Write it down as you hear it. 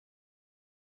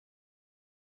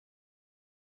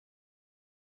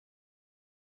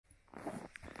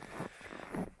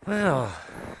Well,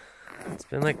 it's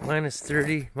been like minus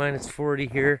 30, minus 40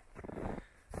 here.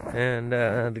 And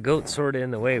the goat's sort of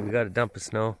in the way. We got to dump the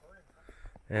snow.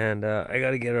 And I got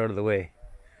to get out of the way.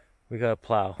 We got to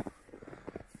plow.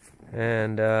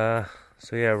 And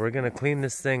so yeah, we're going to clean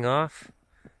this thing off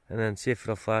and then see if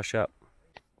it'll flash up.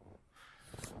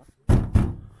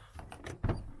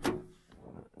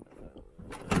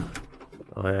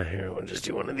 Oh yeah, here, we'll just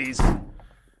do one of these. Oh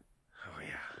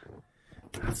yeah,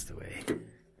 that's the way.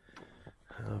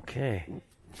 Okay.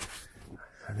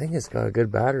 I think it's got a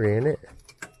good battery in it.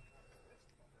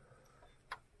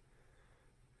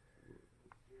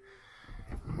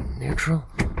 Neutral.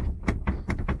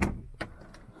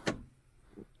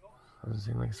 Doesn't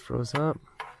seem like it's froze up.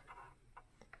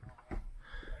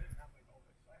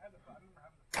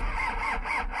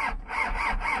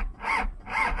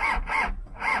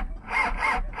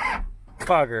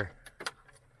 Fogger.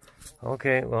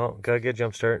 Okay, well, gotta get a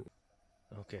jump start.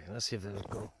 Okay, let's see if that'll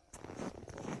go.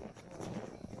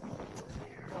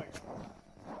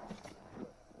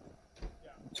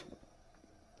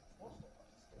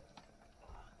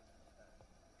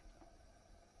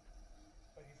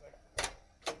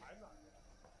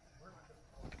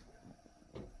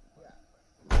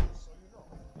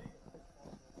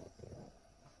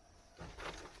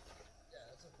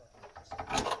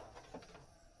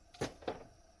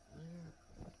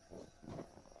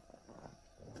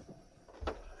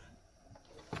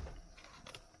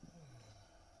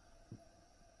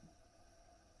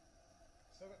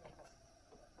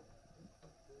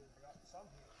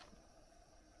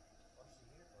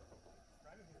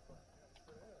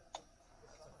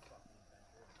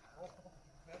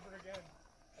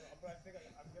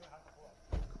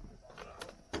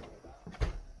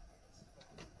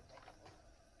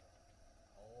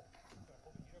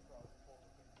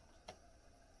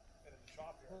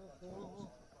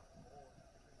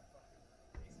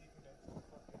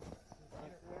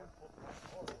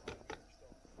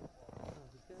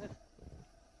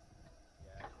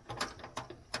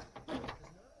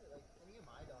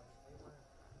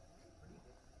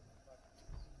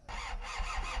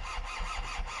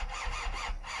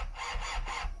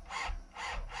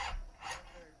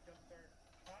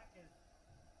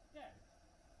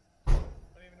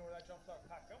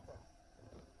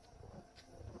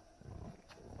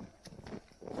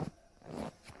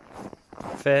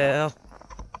 Fail.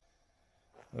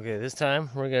 Okay, this time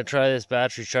we're gonna try this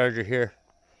battery charger here.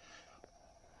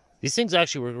 These things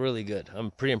actually work really good.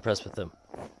 I'm pretty impressed with them.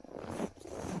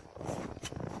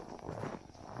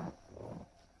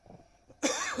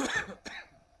 If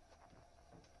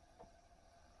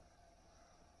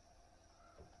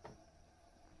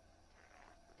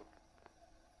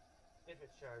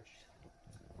it's charged.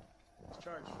 It's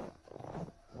charged.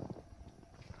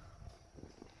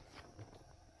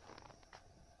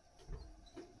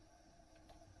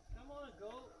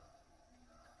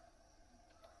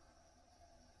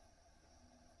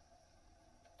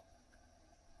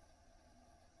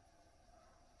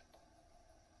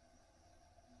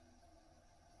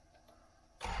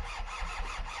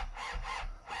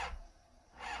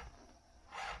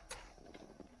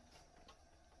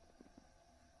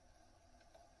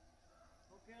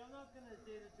 I'm not going to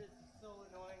say that this is so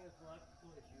annoying as an electrical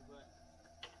issue, but...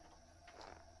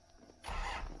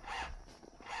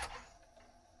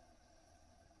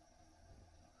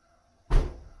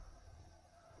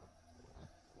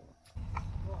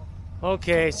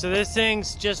 Okay, so this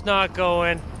thing's just not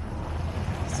going.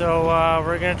 So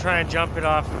we're going to try and jump it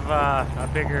off of a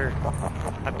bigger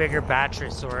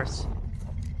battery source.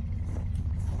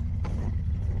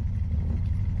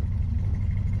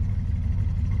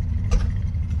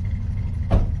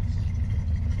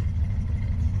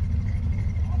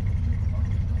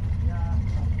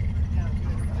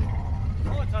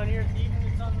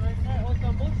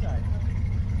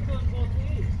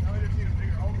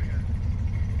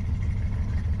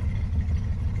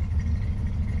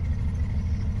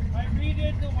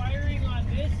 The wiring on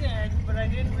this end, but I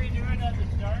didn't redo it at the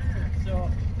starter,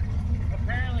 so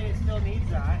apparently it still needs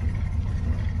that.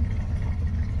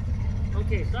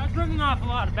 Okay, so that's running off a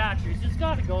lot of batteries. It's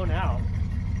got to go now.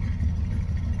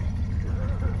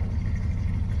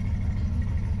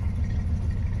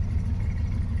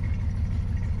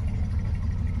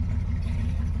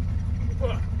 I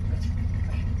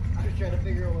was trying to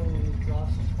figure out whether the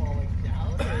exhaust is falling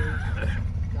down or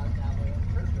got that way on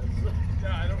purpose.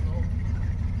 Yeah, I don't know.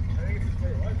 I think it's just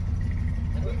where it was.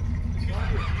 I think it's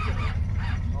not your unit.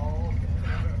 Oh, okay.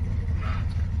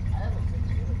 I haven't fixed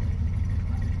it.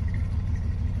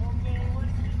 Okay,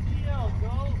 what's the deal,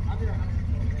 go? Under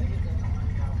 100 K. I think that's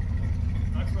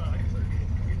 100,000. That's not like 30.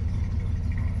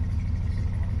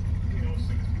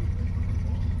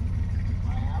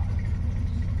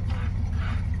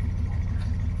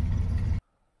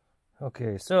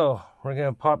 Okay, so we're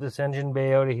gonna pop this engine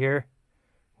bay out of here.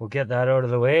 We'll get that out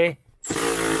of the way.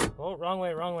 Oh, wrong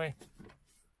way, wrong way.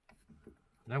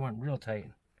 That went real tight.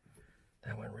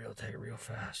 That went real tight, real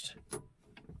fast.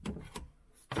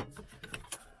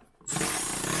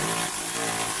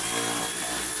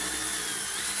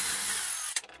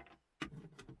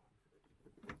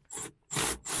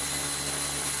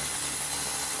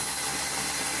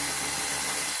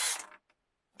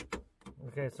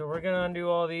 Okay, so we're gonna undo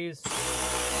all these.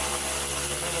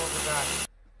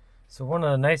 So one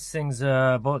of the nice things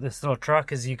about this little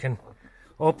truck is you can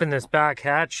open this back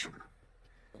hatch.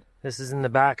 This is in the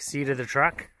back seat of the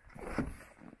truck.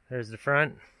 There's the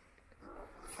front.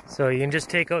 So you can just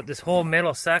take out this whole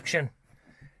middle section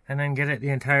and then get at the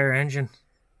entire engine.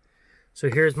 So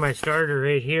here's my starter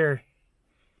right here.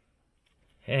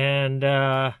 And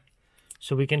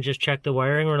so we can just check the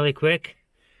wiring really quick.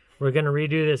 We're gonna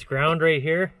redo this ground right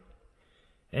here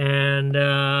and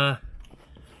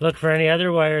look for any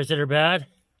other wires that are bad,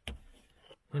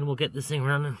 and we'll get this thing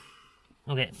running.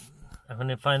 Okay, I'm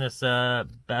gonna find this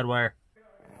bad wire.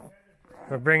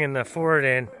 We're bringing the Ford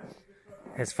in.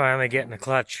 It's finally getting a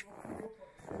clutch.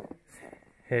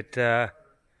 It's a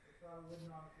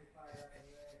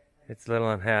little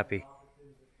unhappy.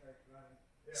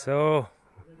 So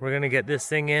we're gonna get this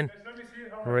thing in.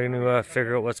 We're gonna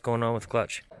figure out what's going on with the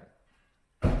clutch.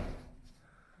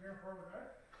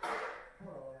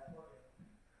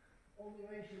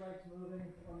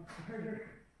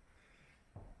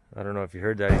 I don't know if you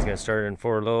heard that. He's going to start it in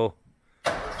 4 low.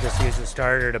 Just use the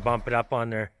starter to bump it up on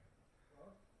there.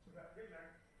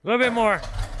 A little bit more.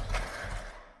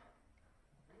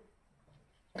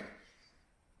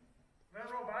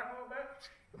 Roll back a little bit.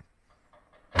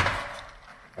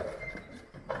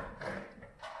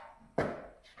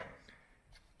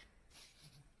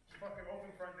 Fucking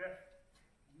open front diff.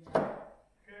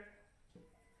 Okay.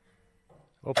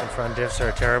 Open front diffs are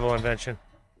a terrible invention.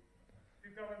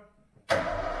 Keep going.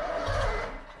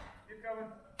 Keep going.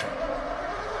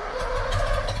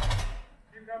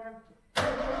 Keep going.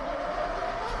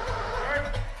 Alright.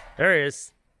 There he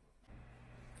is.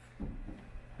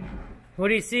 What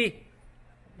do you see?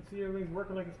 I see everything's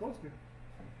working like it's supposed to.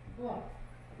 Well,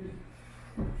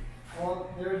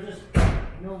 there's just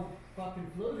no fucking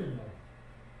fluid in there.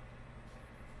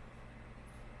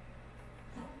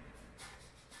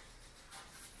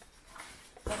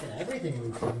 Fucking everything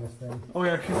leaks in this thing. Oh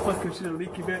yeah, she's fucking, she's a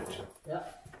leaky bitch. Yeah.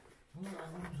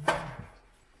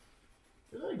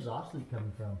 Where's that exhaust leak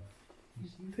coming from?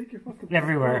 Take your fucking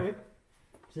Everywhere.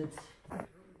 It's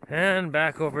And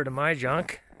back over to my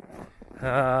junk.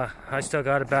 I still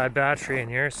got a bad battery in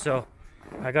here, so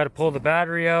I got to pull the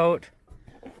battery out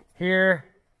here.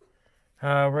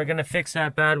 We're gonna fix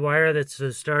that bad wire that's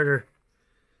the starter.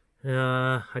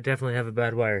 I definitely have a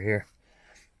bad wire here,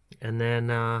 and then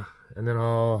I'll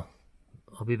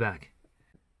be back.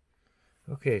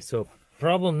 Okay, so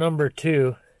problem number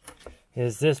 2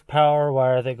 is this power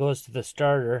wire that goes to the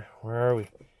starter. Where are we?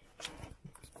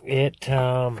 It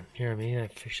here, I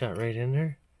fix that right in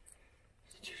there.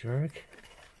 Is it too dark?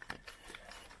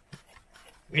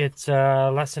 It's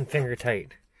less than finger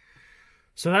tight,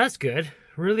 so that's good.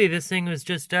 Really, this thing was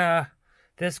just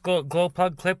this glow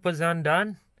plug clip was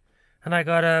undone, and I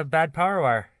got a bad power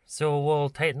wire. So we'll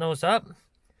tighten those up,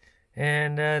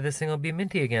 and this thing will be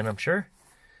minty again, I'm sure.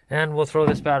 And we'll throw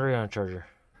this battery on a charger.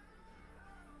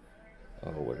 Oh,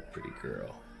 what a pretty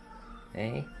girl,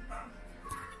 eh?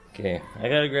 Okay, I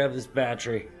gotta grab this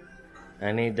battery.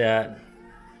 I need that.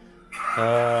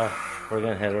 We're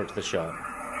gonna head over to the shop.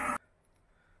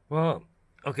 Well,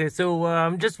 okay, so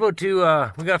I'm just about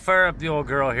to, we gotta fire up the old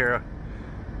girl here.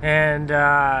 And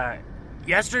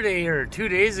yesterday or 2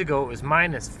 days ago it was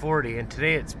 -40, and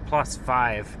today it's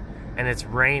 +5, and it's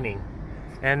raining.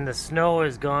 And the snow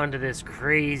has gone to this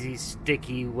crazy,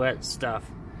 sticky, wet stuff.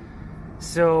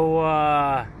 So,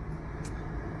 I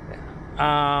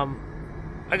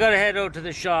gotta head out to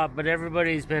the shop, but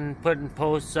everybody's been putting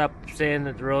posts up saying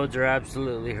that the roads are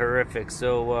absolutely horrific,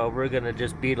 so we're gonna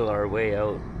just beetle our way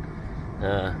out.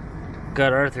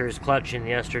 Got Arthur's clutch in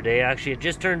yesterday. Actually, it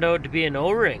just turned out to be an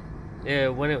O-ring.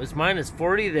 When it was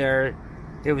 -40 there,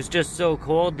 it was just so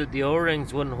cold that the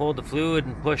O-rings wouldn't hold the fluid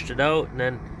and pushed it out, and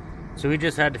then so we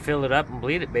just had to fill it up and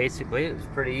bleed it. Basically, it was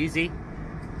pretty easy,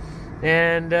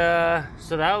 and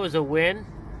so that was a win.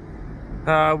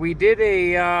 We did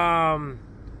a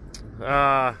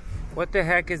what the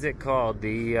heck is it called?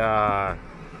 We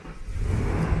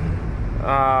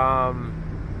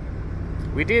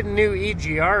did a new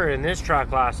EGR in this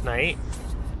truck last night,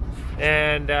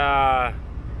 and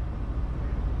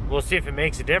we'll see if it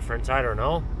makes a difference. I don't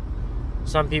know.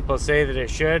 Some people say that it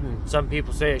should, and some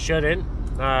people say it shouldn't.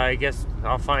 I guess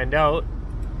I'll find out.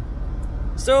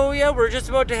 So yeah, we're just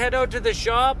about to head out to the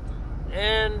shop,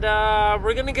 and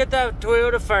we're gonna get that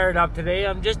Toyota fired up today.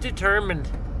 I'm just determined.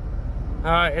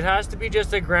 It has to be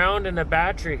just a ground and a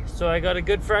battery. So I got a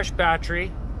good fresh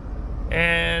battery,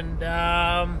 and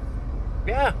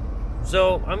yeah.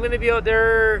 So I'm gonna be out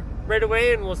there right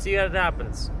away, and we'll see how it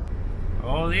happens.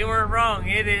 Oh, they weren't wrong.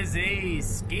 It is a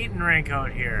skating rink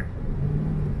out here.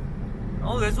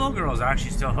 Oh, this little girl's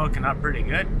actually still hooking up pretty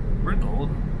good. We're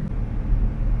golden.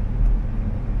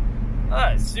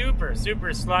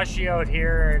 Super slushy out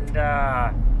here,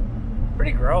 and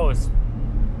pretty gross.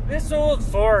 This old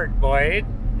Ford, boy,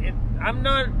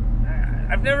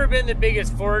 I've never been the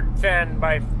biggest Ford fan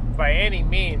by any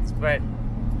means, but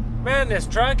man, this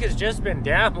truck has just been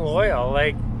damn loyal.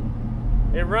 Like,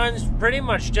 it runs pretty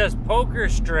much just poker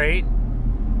straight.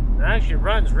 It actually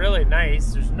runs really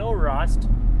nice. There's no rust.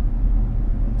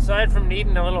 Aside from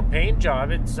needing a little paint job,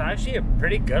 it's actually a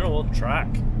pretty good old truck.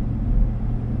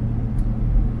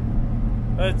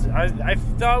 I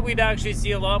thought we'd actually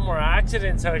see a lot more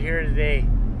accidents out here today.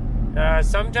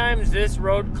 Sometimes this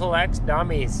road collects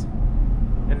dummies,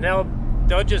 and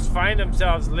they'll just find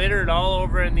themselves littered all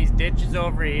over in these ditches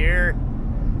over here.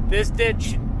 This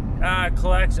ditch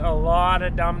collects a lot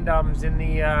of dum-dums in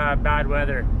the bad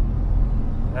weather.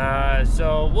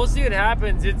 So we'll see what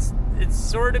happens. It's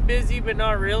sort of busy, but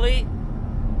not really.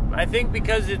 I think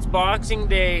because it's Boxing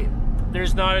Day,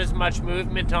 there's not as much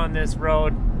movement on this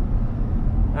road.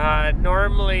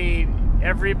 Normally,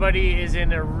 everybody is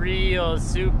in a real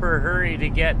super hurry to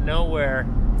get nowhere.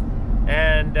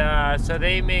 And so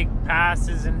they make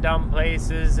passes in dumb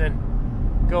places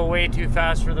and go way too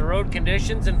fast for the road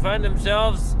conditions and find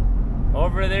themselves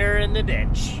over there in the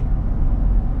ditch.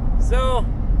 So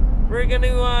we're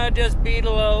gonna just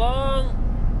beetle along.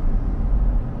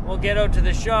 We'll get out to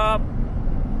the shop,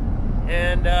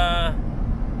 and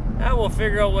we'll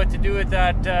figure out what to do with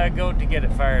that goat to get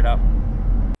it fired up.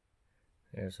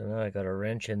 There, so now I got a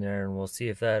wrench in there, and we'll see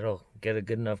if that'll get a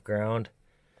good enough ground.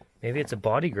 Maybe it's a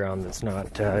body ground that's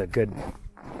not good.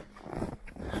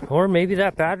 Or maybe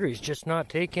that battery's just not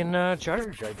taking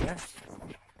charge, I guess.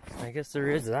 I guess there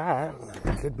is that.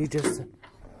 It could be just a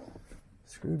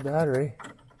screwed battery.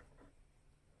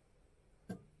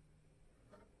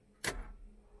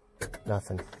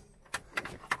 Nothing.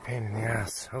 Pain in the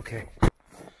ass. Okay.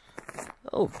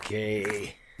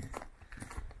 Okay.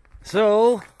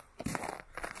 So,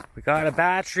 we got a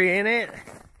battery in it.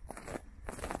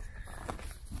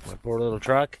 My poor little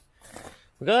truck.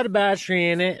 We got a battery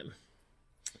in it.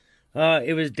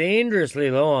 It was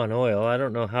dangerously low on oil. I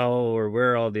don't know how or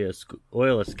where all the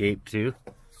oil escaped to.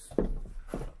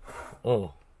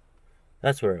 Oh,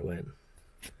 that's where it went.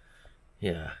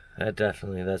 Yeah, that's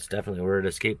definitely where it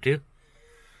escaped to.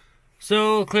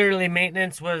 So clearly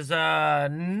maintenance was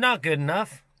not good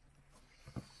enough.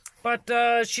 But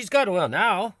she's got oil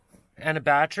now and a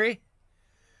battery.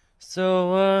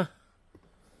 So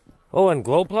oh, and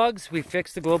glow plugs. We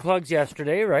fixed the glow plugs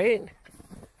yesterday, right?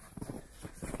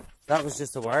 That was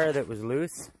just a wire that was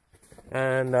loose,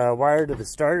 and a wire to the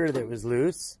starter that was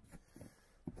loose.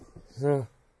 So,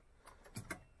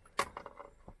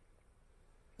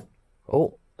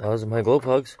 oh, those are my glow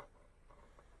plugs.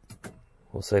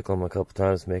 We'll cycle them a couple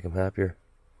times to make them happier.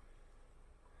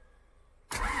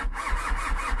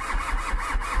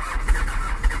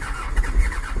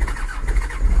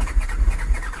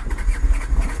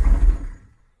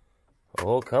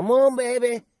 Oh, come on,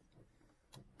 baby.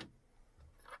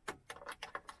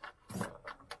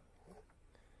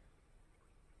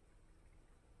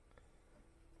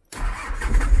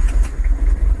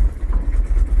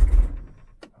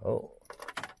 Oh.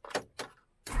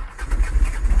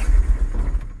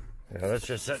 Yeah, let's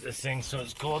just set this thing so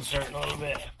it's cold starting a little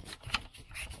bit.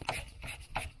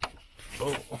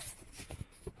 Oh.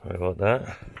 Sorry about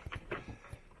that.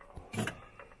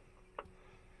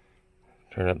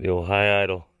 Turn up the old high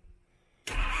idle.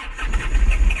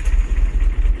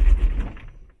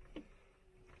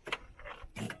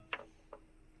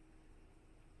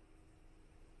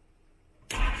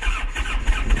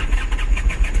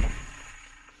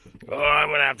 Oh, I'm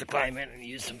gonna have to climb in and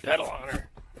use some pedal on her.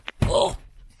 Oh.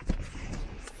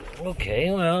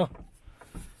 Okay, well.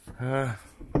 And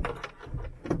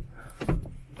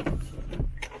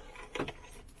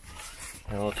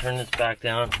we'll turn this back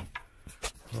down.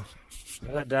 I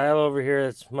got a dial over here.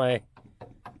 That's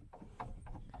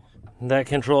that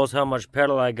controls how much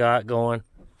pedal I got going.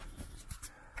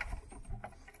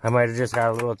 I might have just had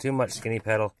a little too much skinny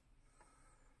pedal.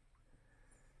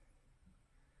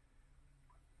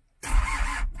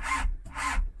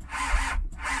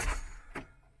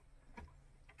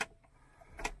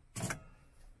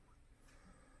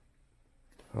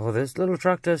 Oh, this little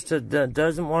truck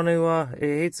doesn't want to,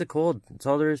 it hates the cold. That's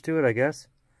all there is to it, I guess.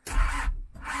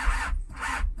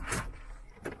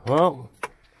 Well,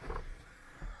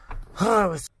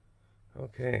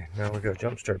 okay, now we got a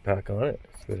jump start pack on it.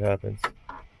 See what happens.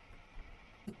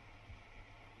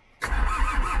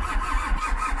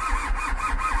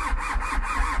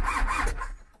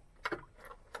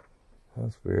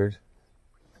 That's weird.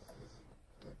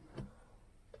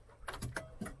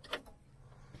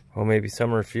 Oh, maybe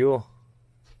summer fuel.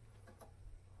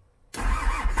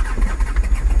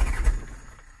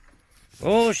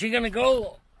 Oh, she gonna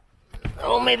go.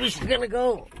 Oh, maybe she's gonna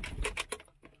go.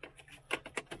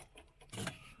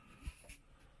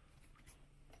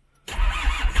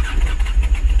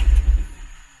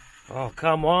 Oh,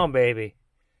 come on, baby.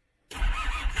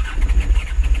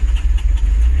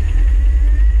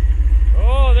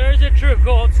 Oh, there's a true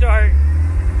gold start.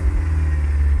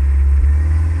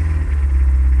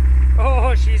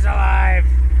 Oh, she's alive.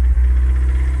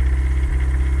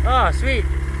 Oh, sweet.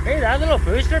 Hey, that little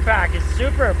booster pack is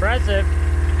super impressive.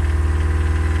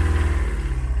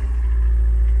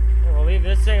 We'll leave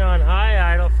this thing on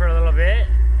high idle for a little bit.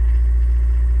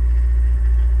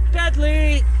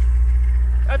 Deadly!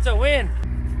 That's a win.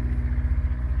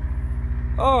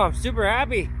 Oh, I'm super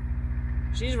happy.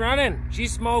 She's running.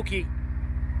 She's smoky.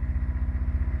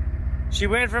 She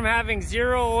went from having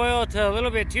 0 oil to a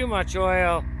little bit too much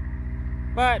oil.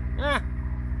 But,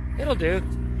 it'll do.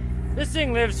 This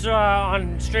thing lives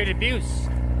on straight abuse.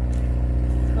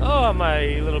 Oh,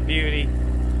 my little beauty.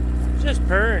 Just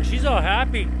purring. She's all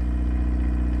happy.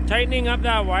 Tightening up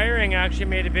that wiring actually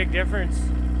made a big difference.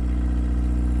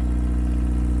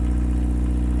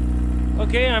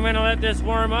 Okay, I'm gonna let this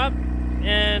warm up,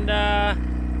 and yeah,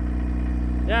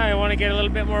 I want to get a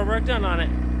little bit more work done on it.